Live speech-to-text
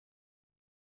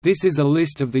This is a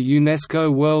list of the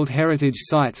UNESCO World Heritage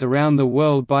Sites around the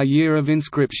world by year of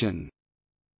inscription.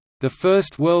 The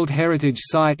first World Heritage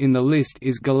Site in the list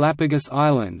is Galapagos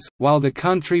Islands, while the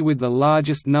country with the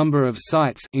largest number of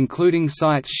sites, including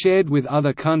sites shared with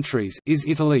other countries, is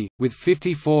Italy, with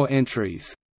 54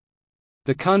 entries.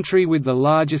 The country with the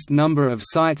largest number of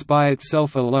sites by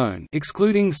itself alone,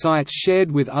 excluding sites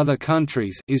shared with other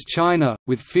countries, is China,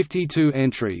 with 52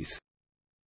 entries.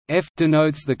 F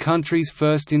denotes the country's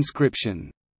first inscription.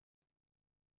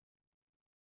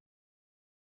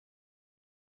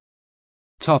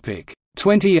 Topic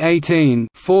 2018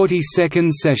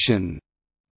 42nd session.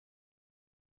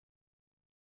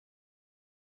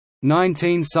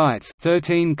 19 sites,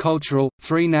 13 cultural,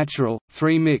 3 natural,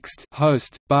 3 mixed.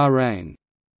 Host: Bahrain.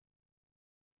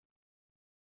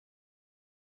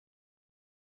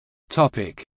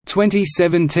 Topic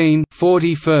 2017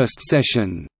 41st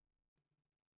session.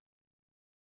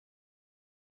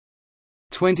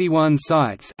 21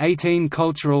 sites, 18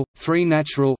 cultural, 3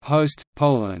 natural. Host: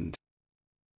 Poland.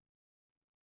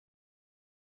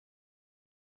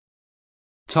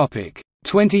 Topic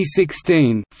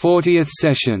 2016 40th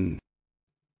session.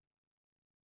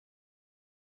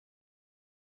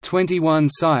 21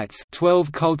 sites,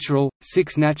 12 cultural,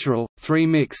 6 natural, 3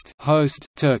 mixed. Host: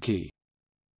 Turkey.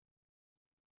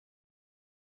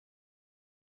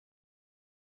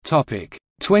 Topic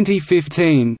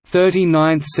 2015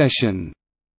 39th session.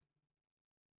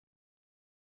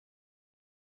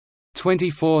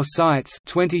 24 sites,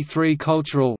 23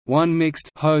 cultural, 1 mixed.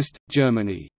 Host: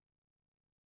 Germany.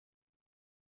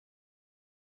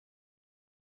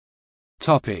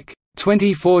 Topic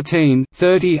 2014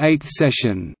 38th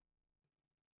session.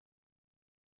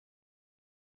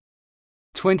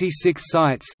 26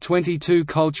 sites, 22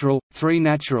 cultural, 3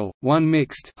 natural, 1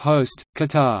 mixed. Host: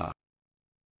 Qatar.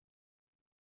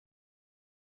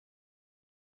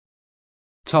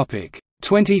 Topic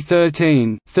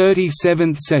 2013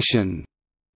 37th session.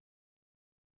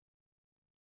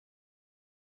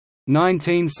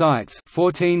 19 sites,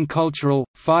 14 cultural,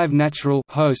 5 natural.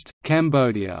 Host: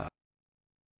 Cambodia.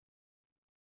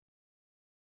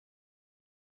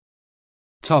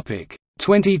 Topic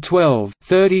 2012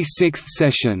 36th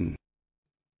session.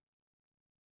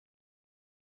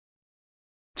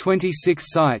 26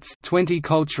 sites, 20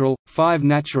 cultural, 5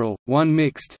 natural, 1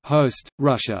 mixed. Host: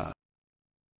 Russia.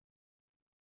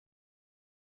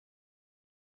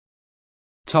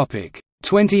 Topic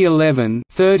 2011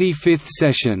 35th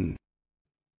session.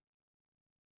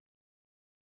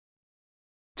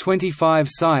 25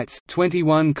 sites,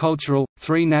 21 cultural,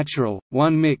 3 natural,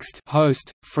 1 mixed.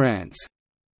 Host: France.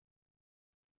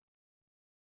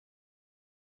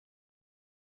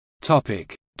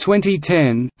 Topic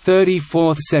 2010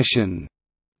 34th session.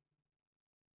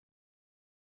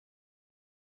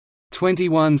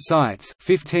 21 sites,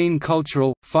 15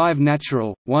 cultural, 5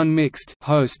 natural, 1 mixed.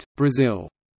 Host: Brazil.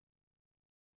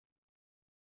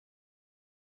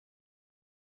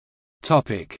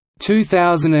 Topic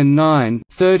 2009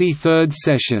 33rd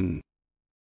session.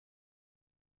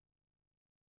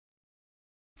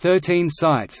 13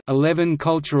 sites, 11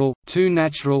 cultural, 2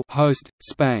 natural. Host: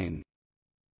 Spain.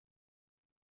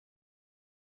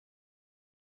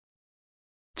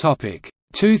 Topic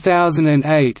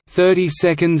 2008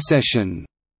 32nd session.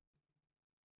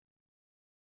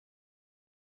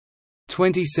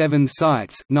 27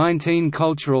 sites, 19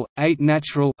 cultural, 8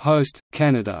 natural. Host: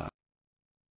 Canada.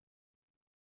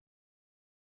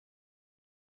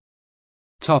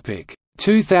 Topic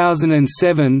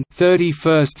 2007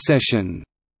 31st session.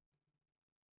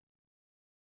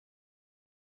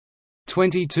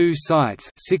 22 sites,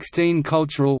 16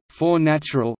 cultural, 4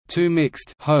 natural, 2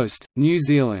 mixed. Host: New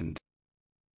Zealand.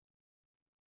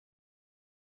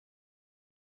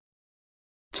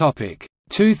 Topic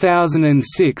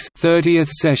 2006 30th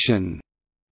session.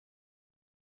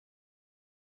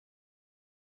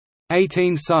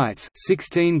 18 sites,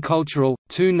 16 cultural,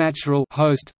 2 natural.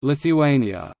 Host: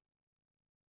 Lithuania.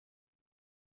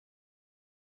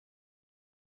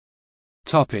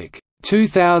 Topic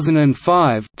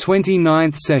 2005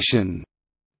 29th session.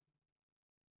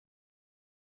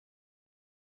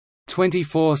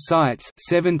 24 sites,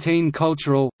 17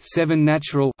 cultural, 7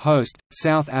 natural. Host: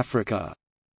 South Africa.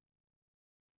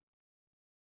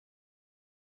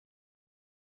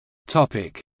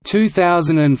 Topic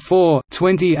 2004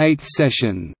 28th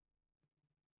session.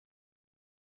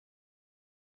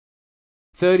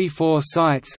 34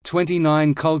 sites,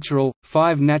 29 cultural,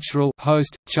 5 natural.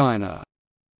 Host: China.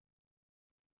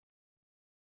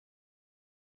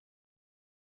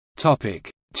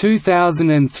 Topic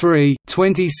 2003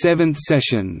 27th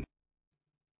session.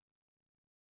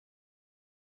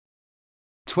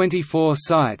 24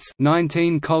 sites,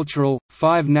 19 cultural,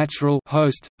 5 natural.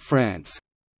 Host, France.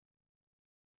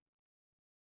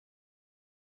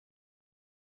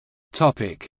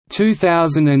 Topic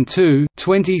 2002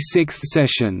 26th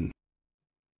session.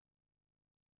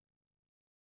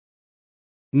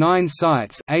 9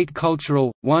 sites, 8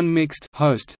 cultural, 1 mixed.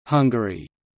 Host, Hungary.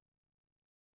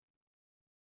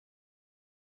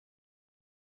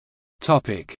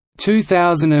 Topic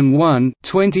 2001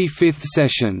 25th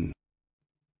session.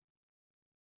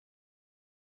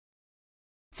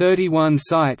 31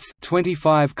 sites,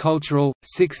 25 cultural,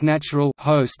 6 natural.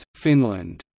 Host,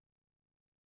 Finland.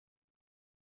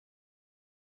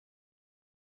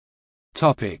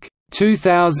 Topic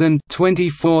 2000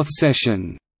 24th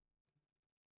session.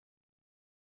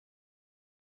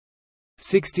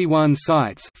 61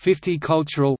 sites, 50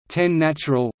 cultural, 10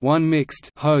 natural, 1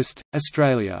 mixed. Host,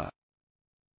 Australia.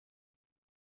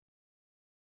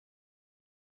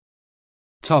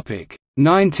 Topic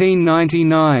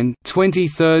 1999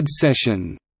 23rd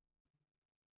session.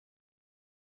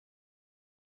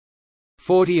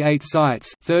 48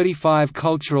 sites, 35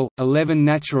 cultural, 11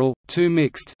 natural, 2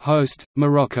 mixed. Host,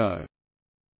 Morocco.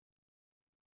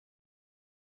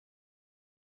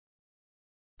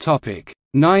 Topic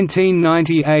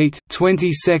 1998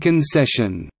 22nd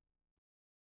session.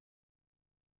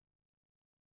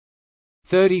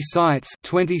 30 sites,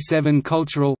 27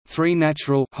 cultural, 3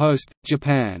 natural. Host,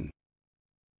 Japan.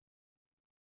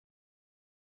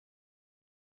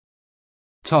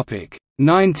 Topic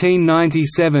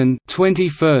 1997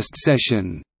 21st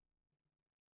session.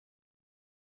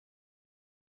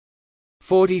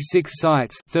 46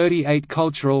 sites, 38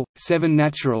 cultural, 7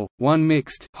 natural, 1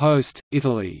 mixed. Host,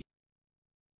 Italy.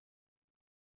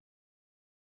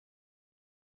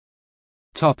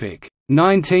 Topic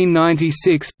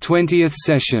 1996 20th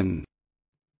session.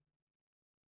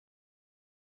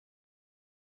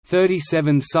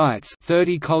 37 sites,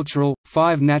 30 cultural,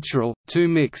 5 natural, 2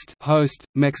 mixed. Host,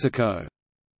 Mexico.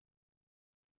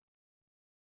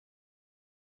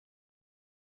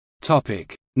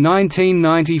 Topic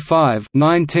 1995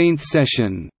 19th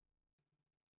session.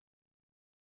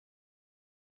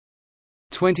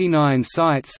 29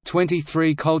 sites,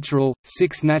 23 cultural,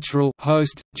 6 natural.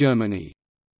 Host, Germany.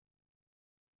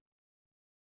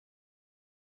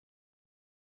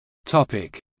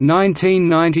 Topic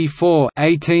 1994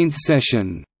 18th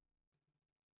session.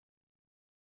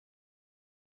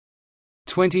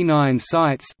 29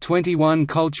 sites, 21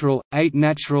 cultural, 8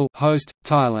 natural. Host,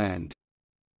 Thailand.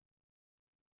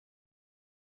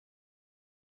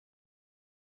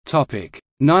 Topic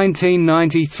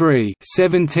 1993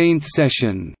 17th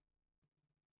session.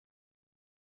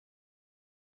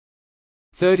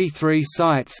 33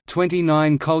 sites,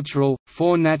 29 cultural,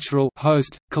 4 natural.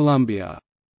 Host, Colombia.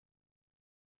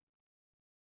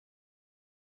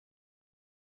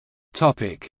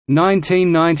 Topic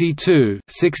 1992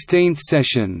 16th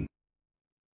session.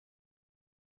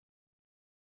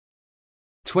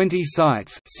 20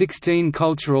 sites, 16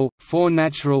 cultural, 4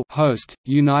 natural. Host,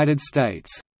 United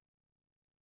States.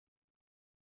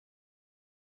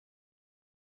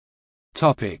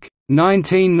 Topic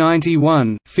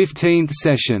 1991 15th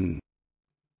session.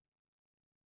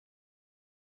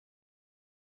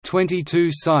 22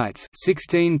 sites,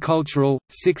 16 cultural,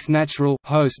 6 natural.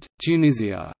 Host,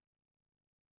 Tunisia.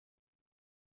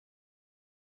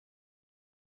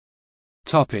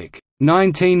 Topic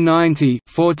 1990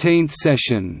 14th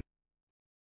session.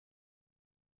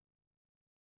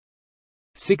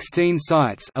 16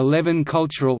 sites, 11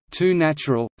 cultural, 2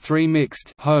 natural, 3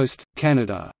 mixed. Host,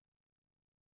 Canada.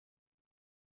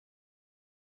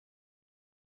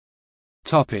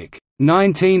 Topic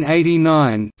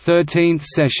 1989 13th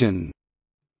session.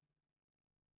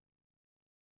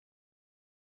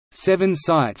 7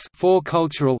 sites, 4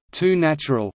 cultural, 2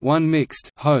 natural, 1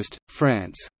 mixed. Host,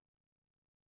 France.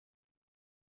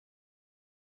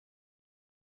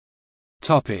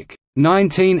 Topic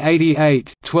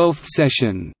 1988 12th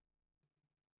session.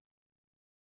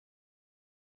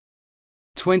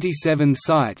 27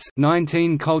 sites,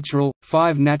 19 cultural,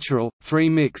 5 natural, 3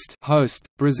 mixed. Host,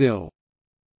 Brazil.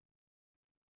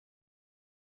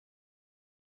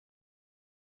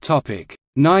 Topic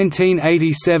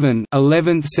 1987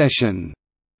 11th session.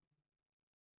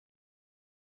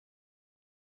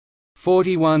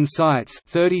 41 sites,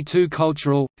 32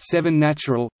 cultural, 7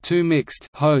 natural, 2 mixed.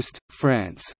 Host,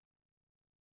 France.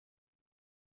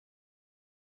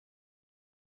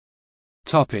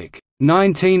 Topic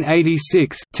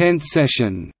 1986 10th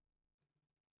session.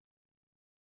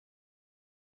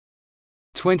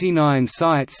 29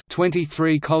 sites,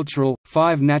 23 cultural,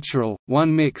 5 natural,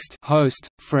 1 mixed. Host,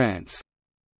 France.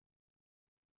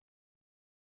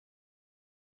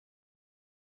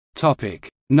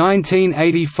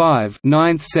 1985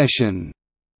 ninth session.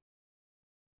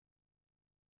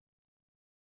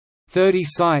 30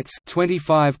 sites,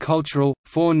 25 cultural,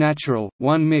 4 natural,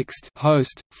 1 mixed.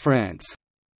 Host, France.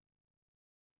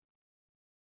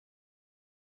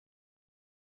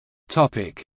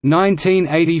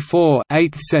 1984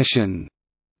 8th session.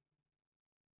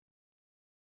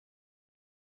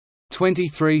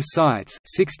 23 sites,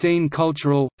 16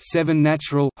 cultural, 7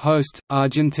 natural. Host,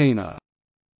 Argentina.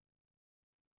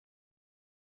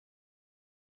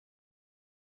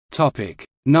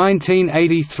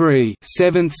 1983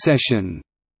 7th session.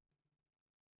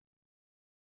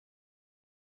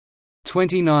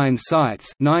 29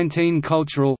 sites, 19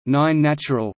 cultural, 9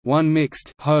 natural, 1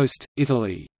 mixed. Host,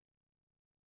 Italy.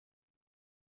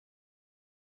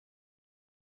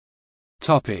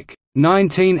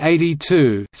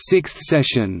 1982 6th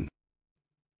session.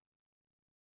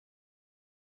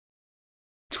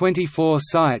 24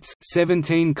 sites,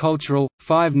 17 cultural,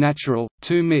 5 natural,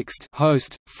 2 mixed.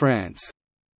 Host, France.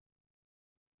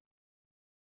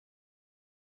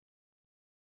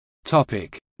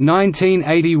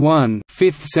 1981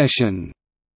 5th session.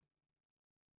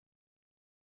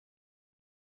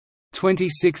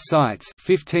 26 sites,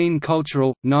 15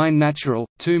 cultural, 9 natural,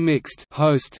 2 mixed.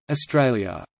 Host,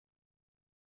 Australia.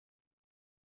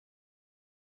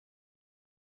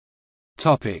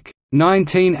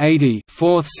 1980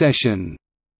 4th session.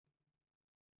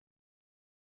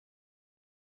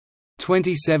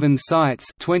 27 sites,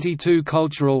 22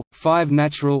 cultural, 5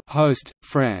 natural. Host,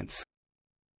 France.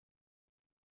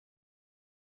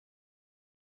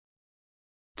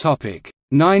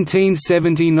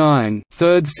 1979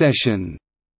 3rd session.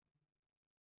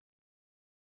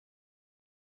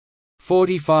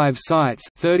 45 sites,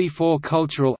 34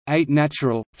 cultural, 8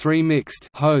 natural, 3 mixed.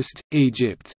 Host,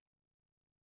 Egypt.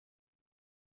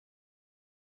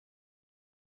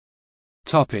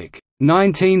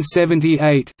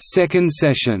 1978 2nd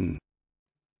session.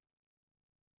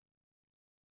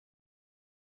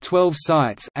 12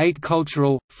 sites, 8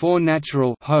 cultural, 4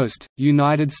 natural. Host,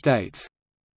 United States.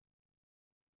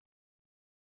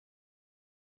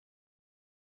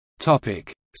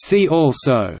 See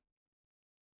also: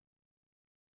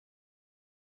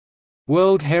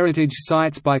 World Heritage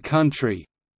Sites by country,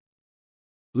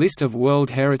 List of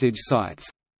World Heritage Sites,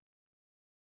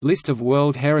 List of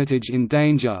World Heritage in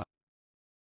Danger,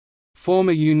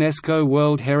 Former UNESCO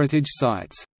World Heritage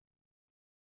Sites.